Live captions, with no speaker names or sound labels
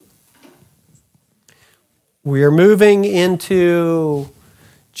We are moving into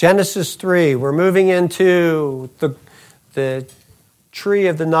Genesis 3. We're moving into the tree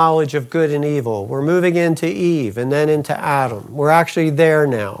of the knowledge of good and evil. We're moving into Eve and then into Adam. We're actually there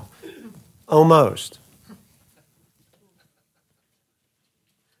now. Almost.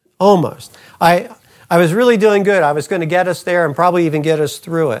 Almost. I was really doing good. I was going to get us there and probably even get us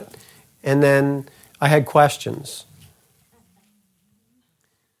through it. And then I had questions.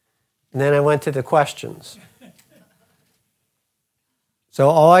 And then I went to the questions. So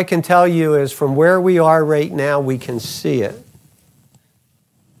all I can tell you is from where we are right now, we can see it.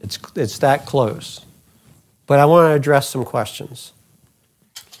 It's that close. But I want to address some questions.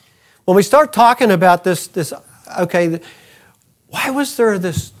 When we start talking about this, okay, why was there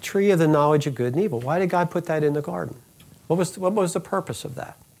this tree of the knowledge of good and evil? Why did God put that in the garden? What was the purpose of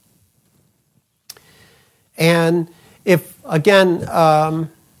that? And if, again,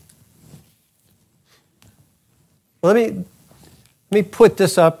 let me put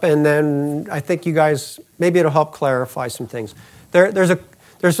this up, and then I think you guys, maybe it'll help clarify some things.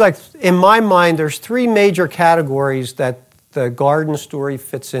 There's like, in my mind, there's three major categories that the garden story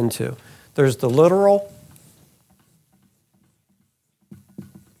fits into. There's the literal,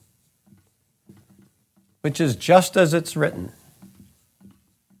 which is just as it's written.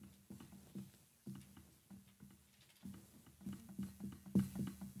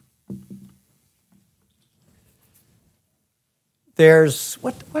 There's,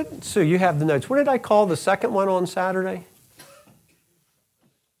 so you have the notes. What did I call the second one on Saturday?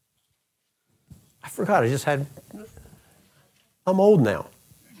 I forgot. I'm old now.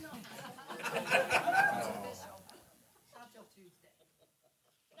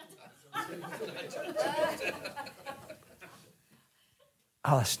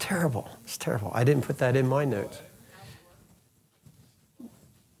 Oh, it's terrible. It's terrible. I didn't put that in my notes.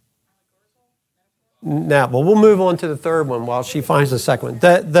 Now, well, we'll move on to the third one while she finds the second one.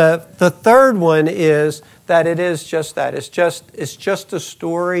 The third one is that it is just that. It's just a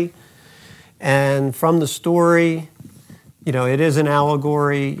story, and from the story, it is an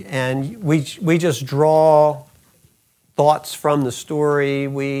allegory, and we just draw thoughts from the story.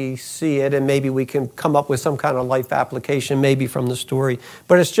 We see it, and maybe we can come up with some kind of life application, maybe from the story.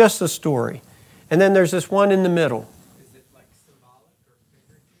 But it's just a story, and then there's this one in the middle.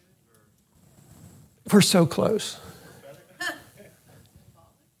 We're so close.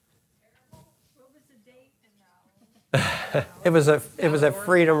 It was a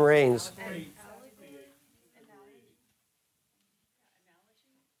Freedom Reigns.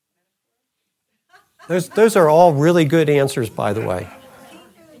 Those are all really good answers, by the way.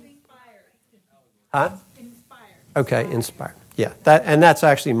 Huh? Okay, inspired. Yeah, that's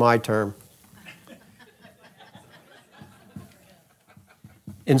actually my term.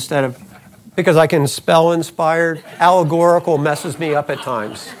 Instead of, because I can spell inspired, allegorical messes me up at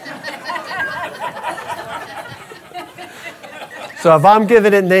times. So if I'm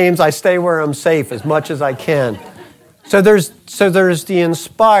giving it names, I stay where I'm safe as much as I can. So there's the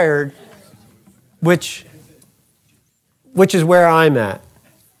inspired, which is where I'm at.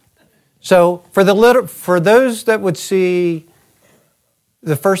 So for those that would see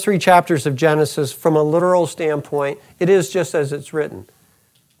the first three chapters of Genesis from a literal standpoint, it is just as it's written.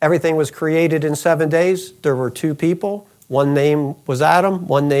 Everything was created in 7 days. There were two people. One name was Adam.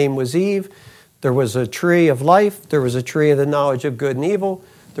 One name was Eve. There was a tree of life. There was a tree of the knowledge of good and evil.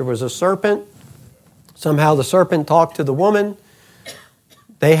 There was a serpent. Somehow the serpent talked to the woman.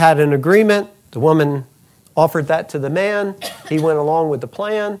 They had an agreement. The woman offered that to the man. He went along with the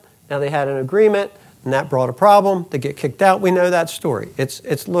plan. Now they had an agreement, and that brought a problem. They get kicked out. We know that story.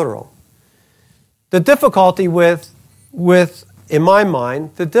 It's literal. The difficulty with in my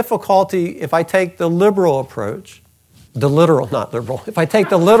mind, the difficulty, if I take the liberal approach, if I take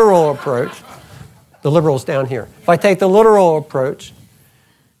the literal approach, the liberal's down here. If I take the literal approach,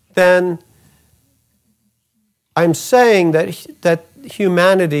 then I'm saying that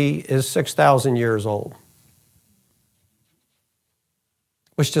humanity is 6,000 years old,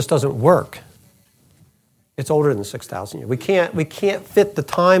 which just doesn't work. It's older than 6,000 years. We can't fit the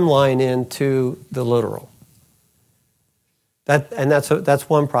timeline into the literal. That's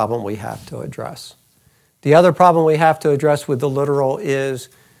one problem we have to address. The other problem we have to address with the literal is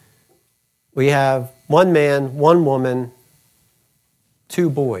we have one man, one woman, two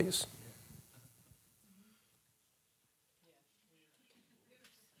boys.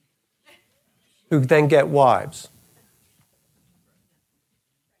 Who then get wives.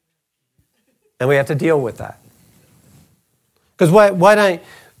 And we have to deal with that. Because what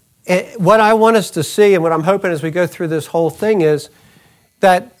I want us to see, and what I'm hoping as we go through this whole thing, is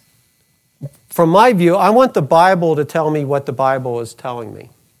that from my view, I want the Bible to tell me what the Bible is telling me.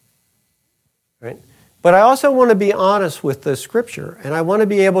 Right? But I also want to be honest with the Scripture, and I want to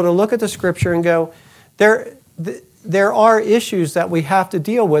be able to look at the Scripture and go, there are issues that we have to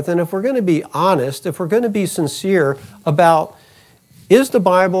deal with, and if we're going to be honest, if we're going to be sincere about, is the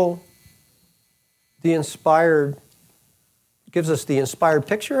Bible gives us the inspired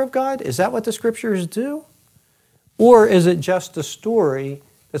picture of God? Is that what the Scriptures do? Or is it just a story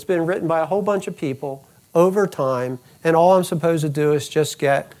that's been written by a whole bunch of people over time, and all I'm supposed to do is just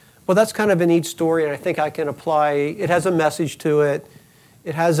get, well, that's kind of a neat story, and I think I can apply, it has a message to it,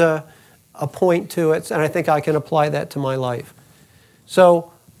 it has a point to it, and I think I can apply that to my life.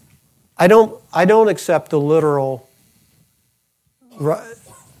 So I don't accept the literal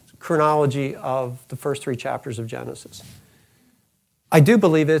chronology of the first 3 chapters of Genesis. I do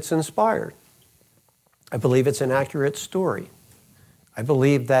believe it's inspired. I believe it's an accurate story. I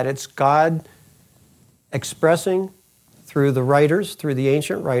believe that it's God expressing through the writers, through the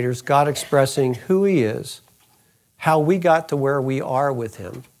ancient writers, God expressing who He is, how we got to where we are with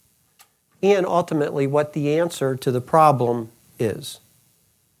Him, and ultimately what the answer to the problem is.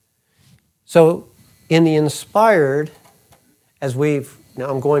 So in the inspired, now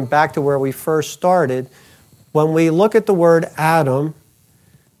I'm going back to where we first started, when we look at the word Adam,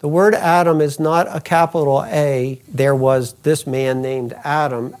 the word Adam is not a capital A, there was this man named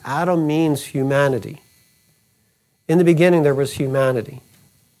Adam. Adam means humanity. In the beginning, there was humanity.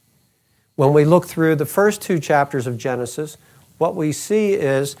 When we look through the first 2 chapters of Genesis, what we see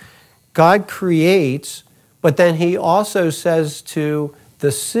is God creates, but then He also says to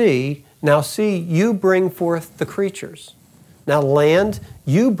the sea, now sea, you bring forth the creatures. Now land,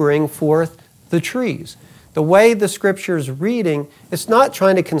 you bring forth the trees. The way the Scripture's reading, it's not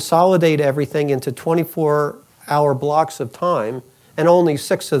trying to consolidate everything into 24-hour blocks of time, and only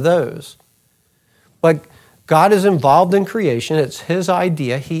 6 of those. But God is involved in creation. It's His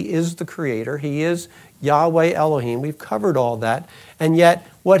idea. He is the creator. He is Yahweh Elohim. We've covered all that. And yet,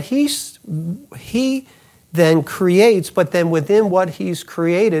 what He then creates, but then within what He's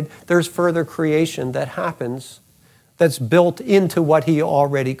created, there's further creation that happens that's built into what He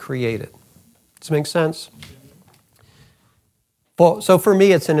already created. Does that make sense? Well, so for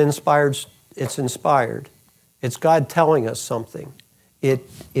me, it's inspired. It's God telling us something. It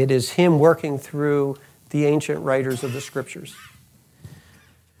is Him working through the ancient writers of the Scriptures.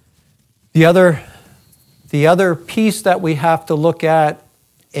 The other piece that we have to look at,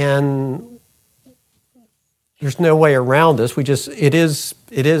 and there's no way around this, it is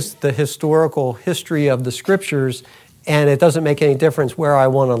the historical history of the Scriptures, and it doesn't make any difference where I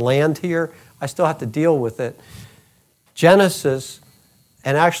want to land here. I still have to deal with it. Genesis,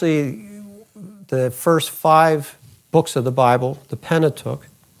 and actually the first 5 books of the Bible, the Pentateuch,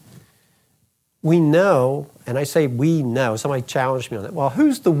 we know, and I say we know, somebody challenged me on that. Well,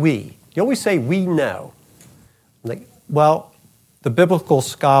 who's the we? You always say we know. Well, the biblical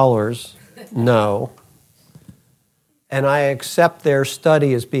scholars know, and I accept their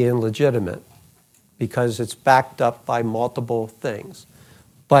study as being legitimate because it's backed up by multiple things.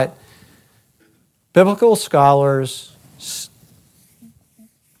 But biblical scholars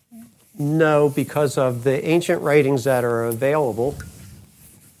know because of the ancient writings that are available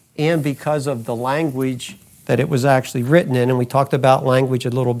and because of the language that it was actually written in, and we talked about language a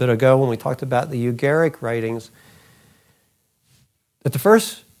little bit ago when we talked about the Ugaritic writings, that the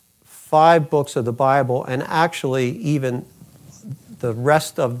first 5 books of the Bible, and actually even the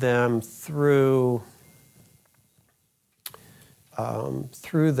rest of them through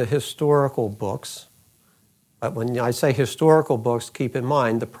the historical books. But when I say historical books, keep in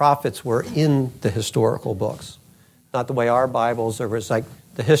mind the prophets were in the historical books. Not the way our Bibles, there was like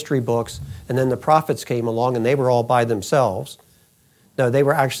the history books, and then the prophets came along and they were all by themselves. No, they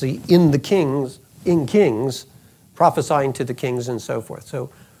were actually in Kings, prophesying to the kings and so forth.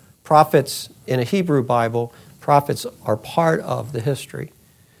 So prophets in a Hebrew Bible, prophets are part of the history.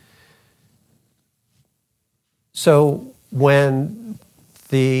 So when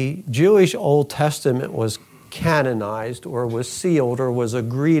the Jewish Old Testament was canonized or was sealed or was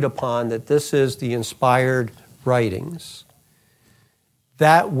agreed upon that this is the inspired writings,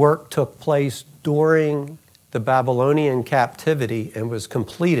 that work took place during the Babylonian captivity and was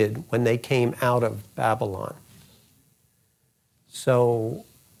completed when they came out of Babylon. So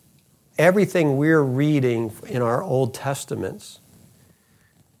everything we're reading in our Old Testaments,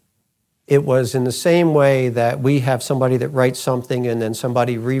 it was in the same way that we have somebody that writes something and then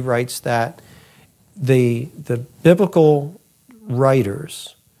somebody rewrites that. The biblical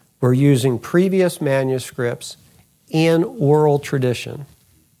writers were using previous manuscripts and oral tradition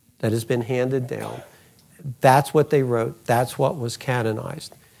that has been handed down. That's what they wrote. That's what was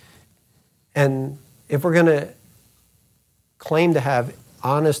canonized. And if we're going to claim to have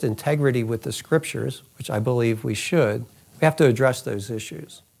honest integrity with the Scriptures, which I believe we should, we have to address those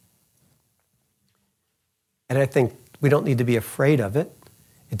issues. And I think we don't need to be afraid of it.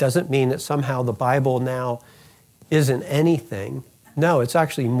 It doesn't mean that somehow the Bible now isn't anything. No, it's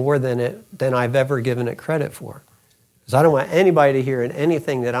actually more than I've ever given it credit for. Because I don't want anybody to hear in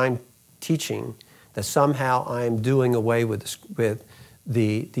anything that I'm teaching that somehow I'm doing away with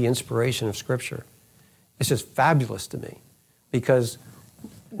the inspiration of Scripture. It's just fabulous to me. Because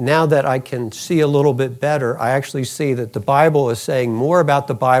now that I can see a little bit better, I actually see that the Bible is saying more about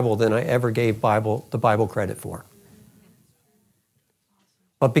the Bible than I ever gave the Bible credit for.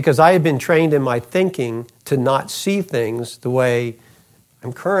 But because I had been trained in my thinking to not see things the way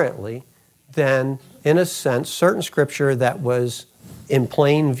I'm currently, then, in a sense, certain Scripture that was in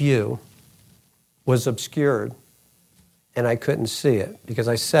plain view was obscured, and I couldn't see it because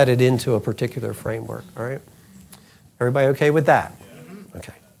I set it into a particular framework. All right? Everybody okay with that?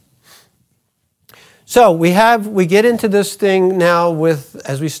 Okay. So we get into this thing now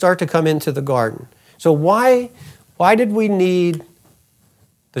as we start to come into the garden. So why did we need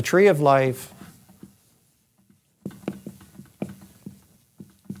the tree of life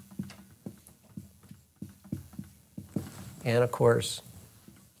and, of course,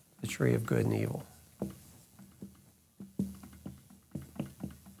 the tree of good and evil?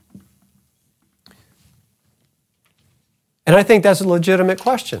 And I think that's a legitimate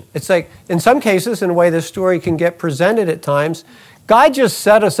question. It's like, in some cases, in the way this story can get presented at times, God just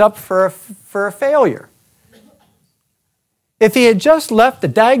set us up for a failure. If he had just left the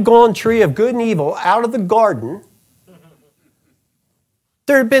daggone tree of good and evil out of the garden,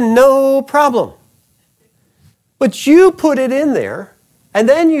 there had been no problem. But you put it in there, and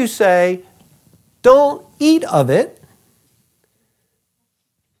then you say, don't eat of it.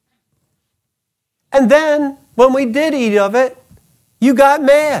 And then, when we did eat of it, you got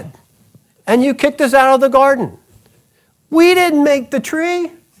mad, and you kicked us out of the garden. We didn't make the tree.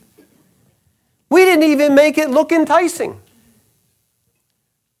 We didn't even make it look enticing.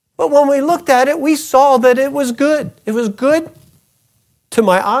 But when we looked at it, we saw that it was good. It was good to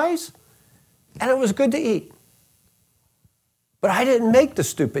my eyes, and it was good to eat. But I didn't make the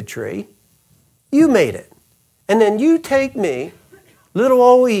stupid tree. You made it. And then you take me, little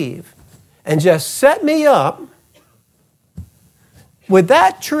old Eve, and just set me up with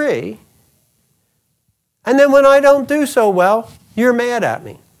that tree, and then when I don't do so well, you're mad at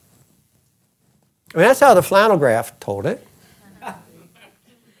me. I mean, that's how the flannel graph told it.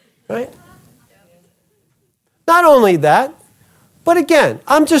 Right? Not only that, but again,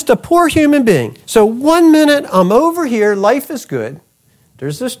 I'm just a poor human being. So 1 minute I'm over here, life is good.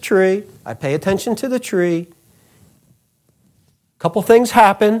 There's this tree. I pay attention to the tree. A couple things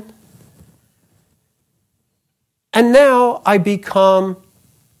happen. And now I become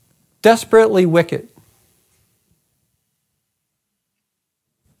desperately wicked.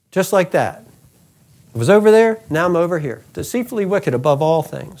 Just like that. I was over there, now I'm over here. Deceitfully wicked above all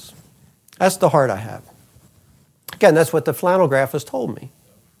things. That's the heart I have. Again, that's what the flannel graph has told me.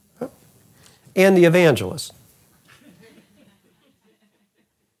 And the evangelist.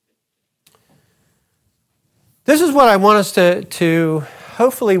 This is what I want us to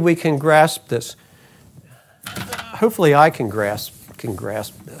hopefully we can grasp this. Hopefully I can grasp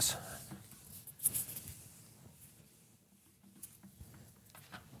this.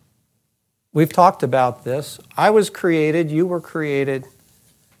 We've talked about this. I was created, you were created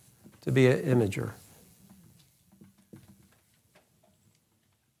to be an imager.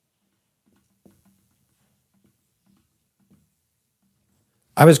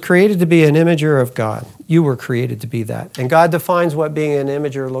 I was created to be an imager of God. You were created to be that. And God defines what being an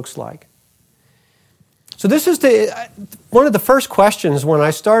imager looks like. So this is one of the first questions when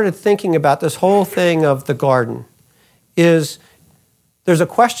I started thinking about this whole thing of the garden is there's a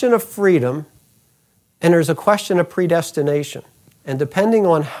question of freedom and there's a question of predestination. And depending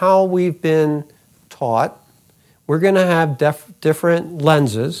on how we've been taught, we're going to have different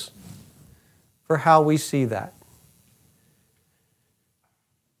lenses for how we see that.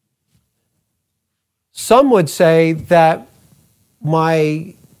 Some would say that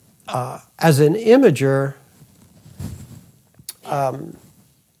as an imager, how do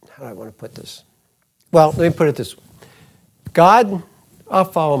I want to put this? Well, let me put it this way. God, I'll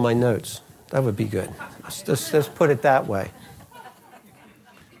follow my notes. That would be good. Let's put it that way.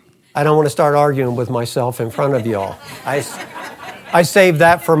 I don't want to start arguing with myself in front of you all. I saved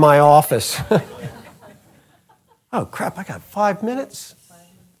that for my office. Oh, crap, I got 5 minutes.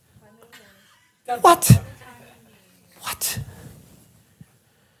 What? What?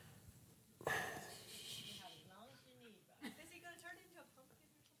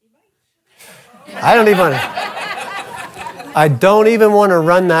 I don't even want to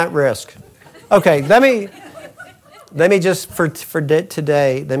run that risk. Okay, let me just, for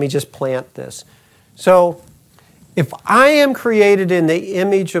today, let me just plant this. So, if I am created in the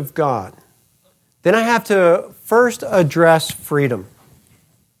image of God, then I have to first address freedom.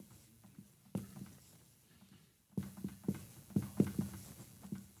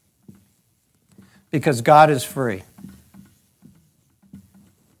 Because God is free.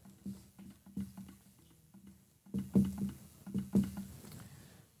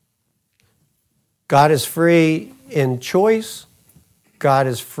 God is free in choice. God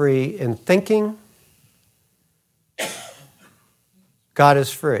is free in thinking. God is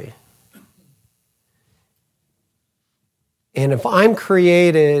free. And if I'm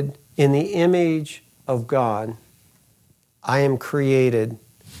created in the image of God, I am created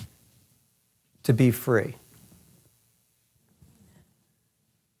to be free.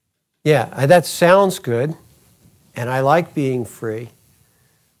 Yeah, that sounds good, and I like being free.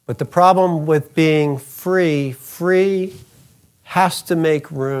 But the problem with being free has to make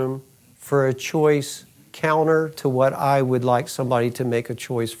room for a choice counter to what I would like somebody to make a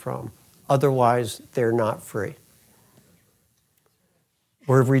choice from. Otherwise, they're not free.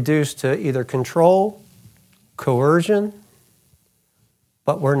 We're reduced to either control, coercion,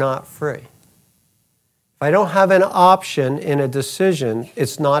 but we're not free. If I don't have an option in a decision,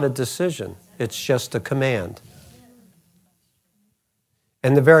 it's not a decision. It's just a command.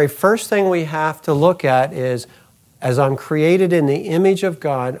 And the very first thing we have to look at is, as I'm created in the image of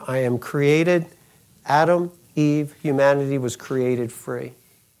God, I am created, Adam, Eve, humanity was created free.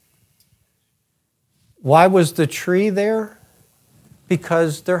 Why was the tree there?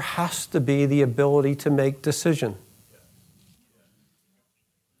 Because there has to be the ability to make decision.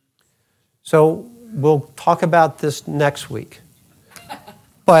 So we'll talk about this next week.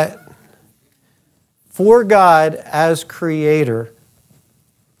 But for God as creator,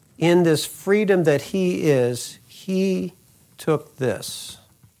 in this freedom that he is, he took this.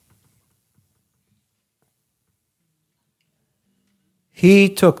 He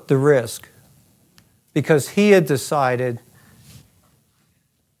took the risk because he had decided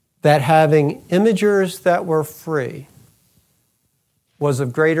that having imagers that were free was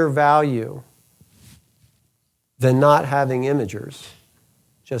of greater value than not having imagers,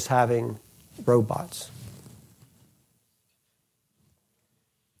 just having robots.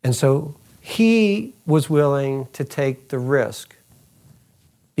 And so he was willing to take the risk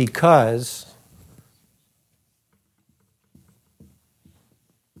because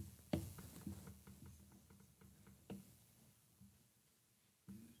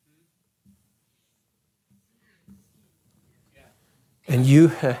and you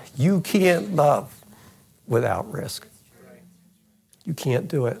can't love without risk. You can't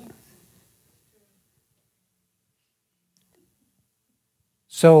do it.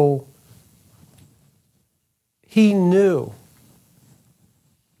 So he knew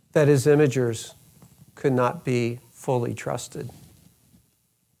that his imagers could not be fully trusted.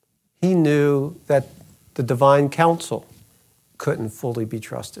 He knew that the divine counsel couldn't fully be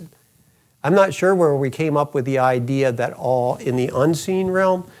trusted. I'm not sure where we came up with the idea that all in the unseen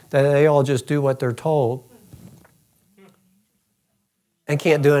realm, that they all just do what they're told and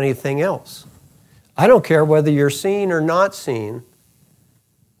can't do anything else. I don't care whether you're seen or not seen.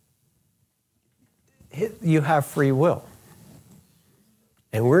 You have free will.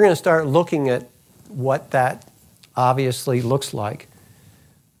 And we're going to start looking at what that obviously looks like.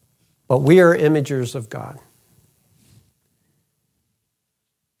 But we are imagers of God.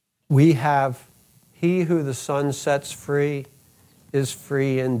 We have, he who the Son sets free is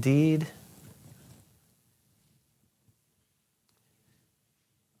free indeed.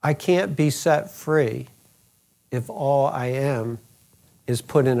 I can't be set free if all I am is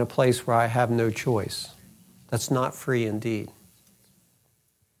put in a place where I have no choice. That's not free indeed.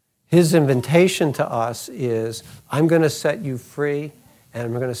 His invitation to us is, I'm going to set you free, and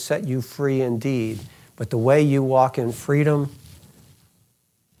I'm going to set you free indeed. But the way you walk in freedom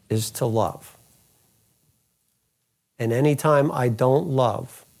is to love. And anytime I don't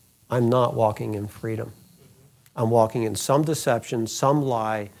love, I'm not walking in freedom. I'm walking in some deception, some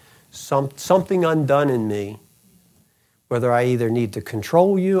lie, something undone in me. Whether I either need to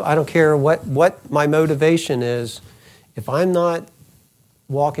control you, I don't care what my motivation is. If I'm not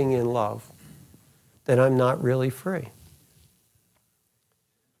walking in love, then I'm not really free.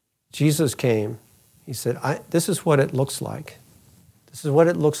 Jesus came. He said, this is what it looks like. This is what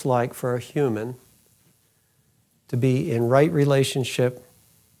it looks like for a human to be in right relationship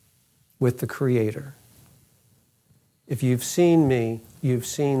with the Creator. If you've seen me, you've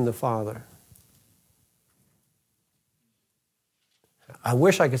seen the Father. I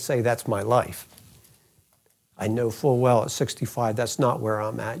wish I could say that's my life. I know full well at 65 that's not where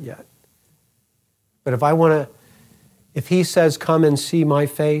I'm at yet. But if he says, come and see my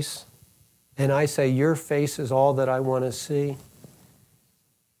face, and I say, your face is all that I want to see,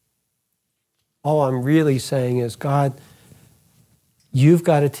 all I'm really saying is, God, you've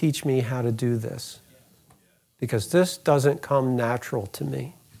got to teach me how to do this. Because this doesn't come natural to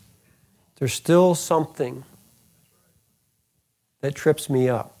me. There's still something that trips me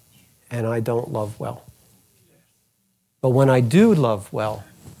up, and I don't love well. But when I do love well,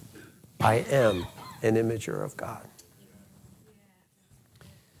 I am an imager of God.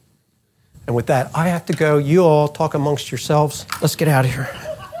 And with that, I have to go. You all talk amongst yourselves. Let's get out of here.